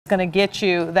going to get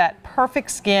you that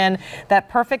perfect skin, that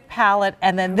perfect palette,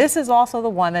 and then this is also the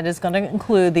one that is going to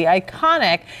include the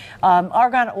iconic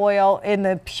argan oil in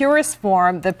the purest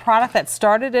form, the product that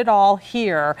started it all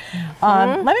here.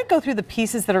 Let me go through the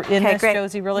pieces that are in this, great.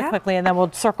 Josie, really quickly, and then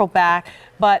we'll circle back.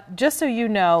 But just so you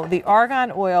know, the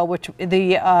argan oil, which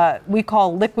we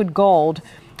call liquid gold,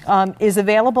 is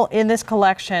available in this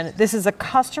collection. This is a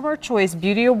customer choice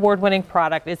beauty award-winning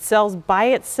product. It sells by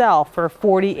itself for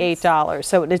 $48,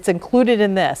 so it's included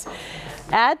in this.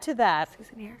 Add to that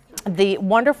the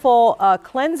wonderful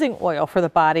cleansing oil for the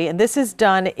body, and this is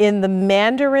done in the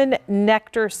Mandarin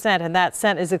Nectar scent, and that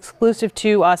scent is exclusive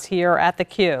to us here at the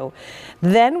Q.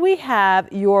 Then we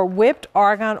have your whipped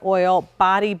argan oil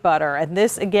body butter, and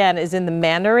this again is in the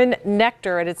Mandarin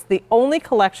Nectar, and it's the only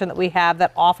collection that we have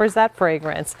that offers that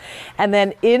fragrance. And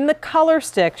then in the color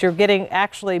sticks, you're getting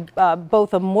actually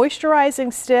both a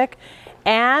moisturizing stick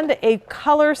and a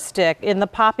color stick in the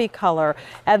poppy color,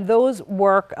 and those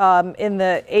work in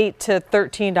the $8 to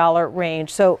 $13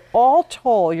 range. So all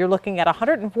told, you're looking at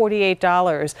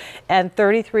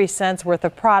 $148.33 worth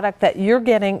of product that you're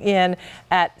getting in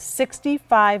at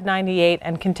 $65.98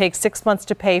 and can take 6 months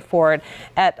to pay for it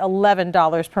at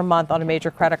 $11 per month on a major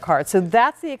credit card. So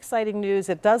that's the exciting news.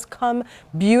 It does come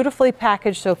beautifully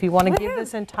packaged, so if you want to give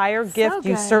this entire gift,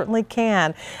 you certainly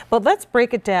can. But let's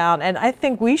break it down, and I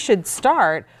think we should start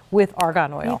with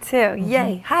argan oil. Me too.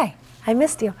 Yay. Hi. I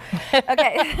missed you.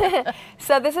 Okay,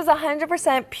 so this is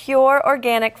 100% pure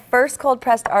organic, first cold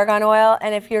pressed argan oil.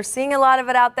 And if you're seeing a lot of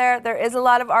it out there, there is a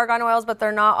lot of argan oils, but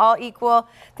they're not all equal.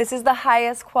 This is the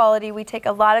highest quality. We take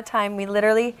a lot of time. We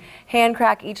literally hand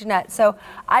crack each nut. So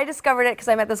I discovered it because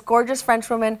I met this gorgeous French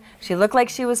woman. She looked like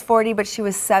she was 40, but she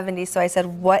was 70. So I said,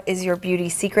 what is your beauty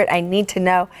secret? I need to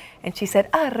know. And she said,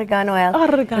 argan oil.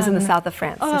 It was in the south of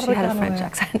France, so she had a French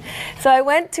accent. So I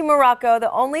went to Morocco,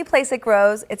 the only place it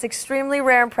grows. It's extremely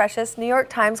rare and precious. New York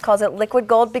Times calls it liquid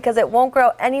gold because it won't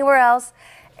grow anywhere else.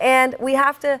 And we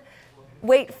have to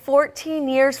wait 14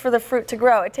 years for the fruit to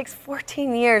grow. It takes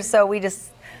 14 years, so we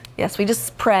just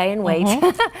pray and wait.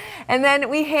 And then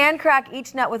we hand crack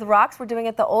each nut with rocks. We're doing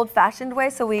it the old-fashioned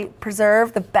way, so we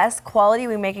preserve the best quality.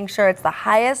 We're making sure it's the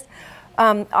highest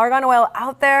argan oil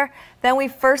out there. Then we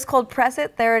first cold press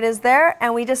it. There it is there.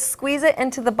 And we just squeeze it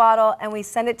into the bottle and we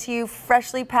send it to you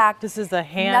freshly packed. This is a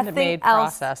handmade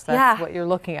process. That's what you're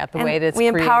looking at, the way it's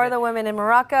created. We empower created. the women in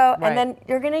Morocco. And then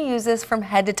you're going to use this from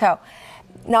head to toe.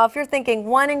 Now, if you're thinking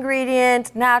one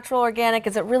ingredient, natural, organic,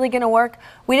 is it really going to work?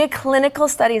 We did clinical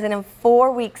studies, and in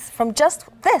 4 weeks, from just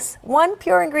this one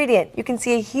pure ingredient, you can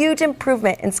see a huge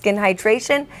improvement in skin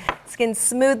hydration, skin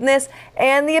smoothness,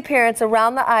 and the appearance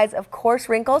around the eyes of coarse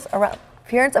wrinkles. Around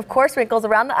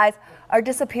the eyes are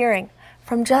disappearing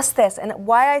from just this. And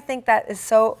why I think that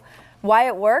is why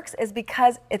it works is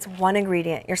because it's one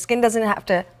ingredient. Your skin doesn't have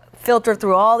to filter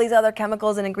through all these other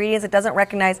chemicals and ingredients it doesn't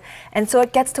recognize, and so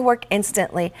it gets to work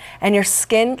instantly, and your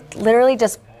skin literally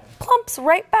just plumps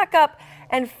right back up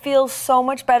and feels so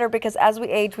much better, because as we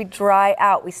age, we dry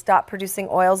out, we stop producing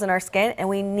oils in our skin, and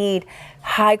we need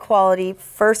high quality,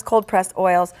 first cold pressed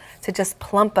oils to just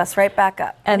plump us right back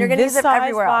up. And you're going to use it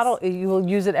everywhere bottle, else. you will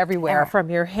use it everywhere,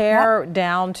 from your hair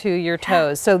down to your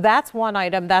toes. So that's one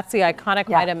item, that's the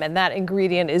iconic item, and that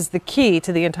ingredient is the key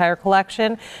to the entire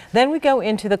collection. Then we go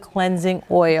into the cleansing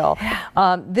oil.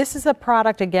 This is a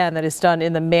product, again, that is done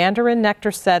in the Mandarin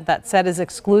Nectar set. That set is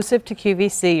exclusive to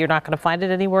QVC. You're not going to find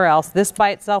it anywhere else. This by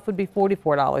itself would be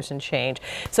 $44 and change.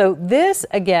 So this,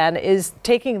 again, is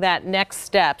taking that next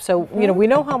step. So, you know, we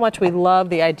know how much we love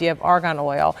the idea of argan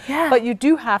oil, but you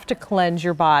do have to cleanse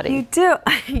your body. You do.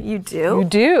 You do? You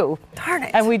do. Darn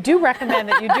it. And we do recommend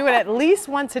that you do it at least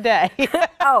once a day.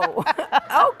 Oh,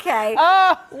 okay.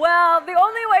 Well, the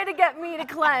only way to get me to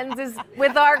cleanse is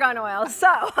with argan oil.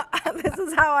 So this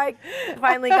is how I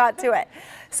finally got to it.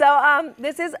 So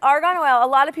this is argan oil. A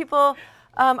lot of people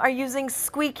are using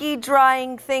squeaky,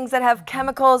 drying things that have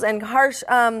chemicals and harsh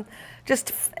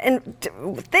things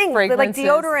like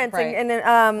deodorants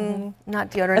and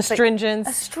not deodorants. Astringents.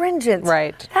 Astringents.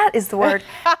 Right. That is the word.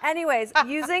 Anyways,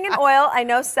 using an oil, I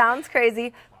know sounds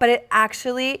crazy, but it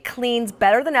actually cleans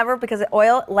better than ever, because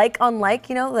oil, like on like,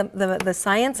 you know, the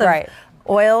science of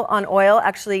oil on oil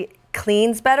actually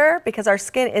cleans better, because our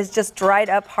skin is just dried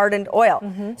up, hardened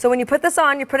oil. So when you put this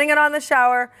on, you're putting it on in the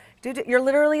shower. You're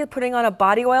literally putting on a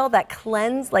body oil that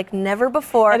cleanses like never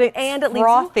before, and it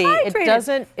frothy. Leaves you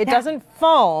hydrated. It doesn't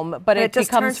foam, but it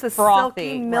just becomes turns to frothy,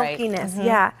 silky milkiness.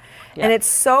 And it's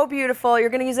so beautiful.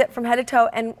 You're going to use it from head to toe.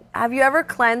 And have you ever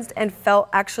cleansed and felt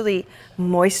actually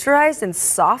moisturized and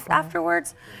soft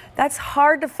afterwards? That's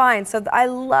hard to find. So I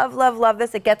love, love, love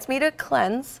this. It gets me to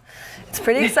cleanse. It's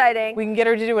pretty exciting. We can get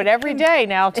her to do it every day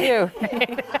now too.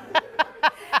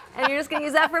 And you're just gonna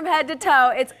use that from head to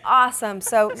toe. It's awesome.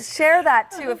 So share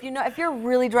that too. If you're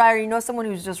really dry, or you know someone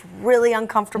who's just really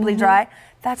uncomfortably dry,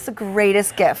 that's the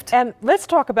greatest gift. And let's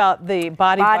talk about the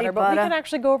body butter, but we can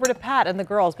actually go over to Pat and the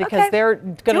girls because they're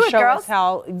going to show us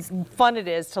how fun it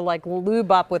is to like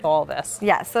lube up with all this.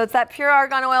 Yeah, so it's that pure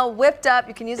argan oil whipped up.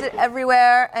 You can use it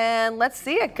everywhere, and let's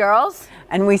see it, girls.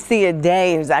 And we see a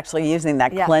day who's actually using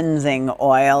that cleansing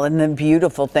oil, and the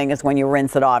beautiful thing is when you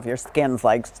rinse it off, your skin's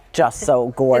like just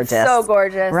so gorgeous. It's so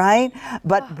gorgeous. Right?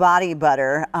 But body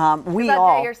butter, we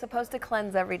all... Day you're supposed to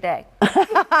cleanse every day.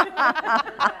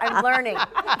 I'm learning.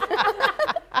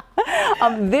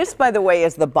 This, by the way,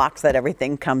 is the box that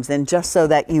everything comes in, just so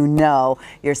that you know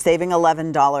you're saving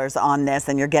 $11 on this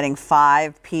and you're getting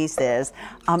 5 pieces.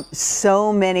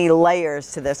 So many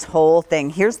layers to this whole thing.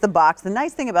 Here's the box. The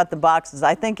nice thing about the box is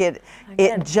I think it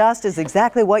just is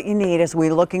exactly what you need as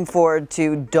we're looking forward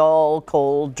to dull,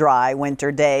 cold, dry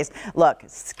winter days. Look,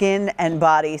 skin and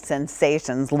body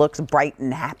sensations, looks bright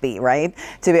and happy, right?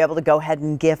 To be able to go ahead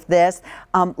and gift this.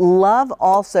 Love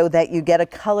also that you get a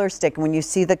color stick. When you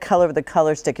see the color of the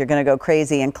color stick, you're going to go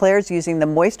crazy. And Claire's using the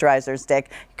moisturizer stick.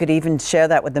 You could even share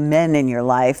that with the men in your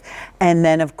life. And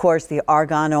then, of course, the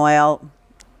argan oil.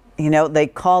 You know, they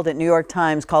called it, New York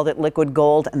Times called it liquid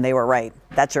gold, and they were right.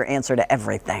 That's your answer to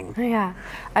everything. Yeah.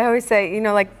 I always say, you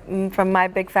know, like from my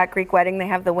big fat Greek wedding, they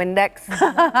have the Windex.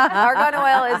 Argan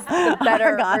oil is the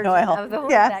better version of the Windex.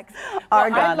 Yes.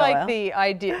 Argan oil. I like the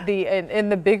idea, in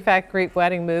the Big Fat Greek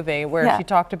Wedding movie where she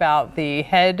talked about the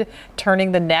head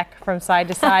turning the neck from side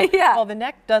to side. Well, the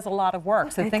neck does a lot of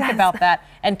work, so think about that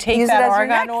and take that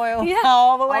argan oil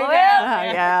all the way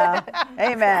down.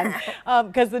 Amen.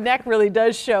 Because the neck really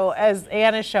does show, as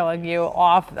Ann is showing you,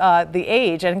 off the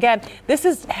age. And again, this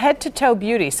is head to toe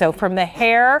beauty. So from the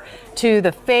hair to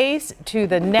the face to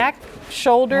the neck,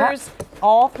 shoulders,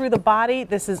 all through the body,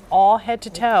 this is all head to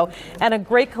toe. And a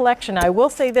great collection. I will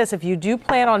say this, if you do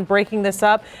plan on breaking this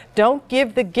up, don't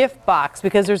give the gift box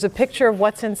because there's a picture of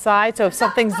what's inside. So if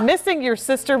something's missing, your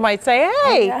sister might say,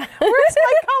 hey, where's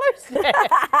my color stick?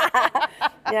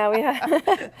 We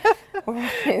have.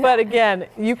 But again,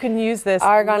 you can use this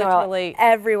argan literally oil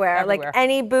everywhere. Like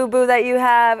any boo-boo that you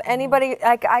have, anybody,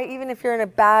 like even if you're in a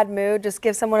bad mood, just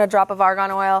give someone a drop of argan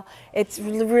oil. It's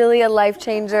really a life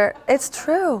changer. It's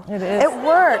true. It is. It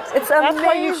works. It's amazing. That's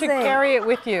why you should carry it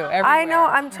with you everywhere. I know.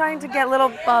 I'm trying to get little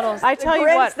bottles. I tell you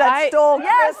what, that stole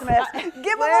Christmas. Give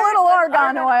him a little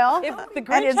argan oil. If the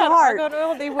Grinch had argan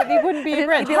oil, he wouldn't be a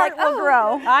Grinch. He'd be like, will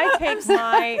grow. I take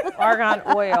my argan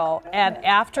oil, and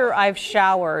after I've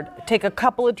showered, take a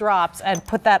couple of drops and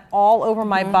put that all over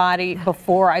my body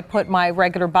before I put my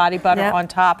regular body butter on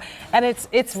top. And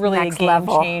it's really a game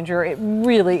changer. It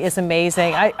really is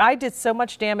amazing. I did so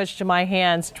much damage to my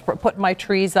hands putting my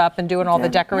trees up and doing all the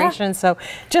decorations. So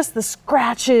just the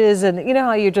scratches, and you know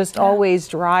how you're just always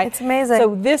dry. It's amazing.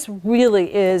 So this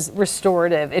really is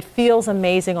restorative. It feels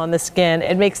amazing on the skin.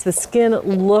 It makes the skin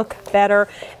look better.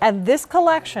 And this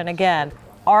collection, again,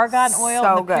 argan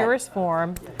oil in the purest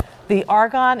form, the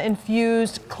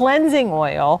argan-infused cleansing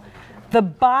oil, the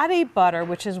body butter,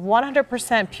 which is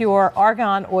 100% pure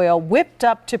argan oil whipped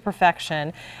up to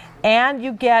perfection, and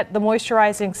you get the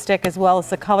moisturizing stick as well as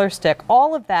the color stick.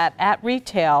 All of that at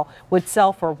retail would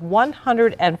sell for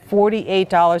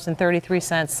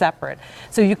 $148.33 separate.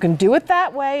 So you can do it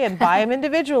that way and buy them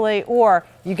individually, or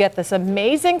you get this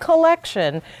amazing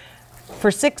collection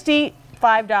for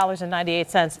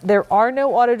 $65.98. There are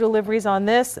no auto deliveries on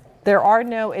this. There are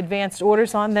no advanced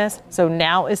orders on this, so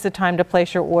now is the time to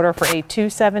place your order for a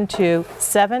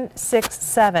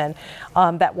 272-767.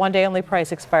 That one-day only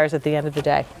price expires at the end of the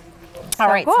day. All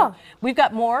right, so we've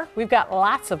got more. We've got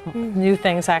lots of new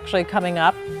things actually coming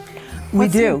up. We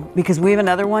do, because we have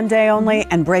another one day only,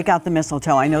 and break out the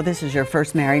mistletoe. I know this is your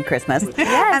first married Christmas,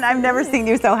 and I've never seen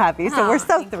you so happy, so we're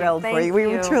so thrilled for you.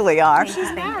 We truly are.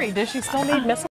 She's married. Does she still need mistletoe?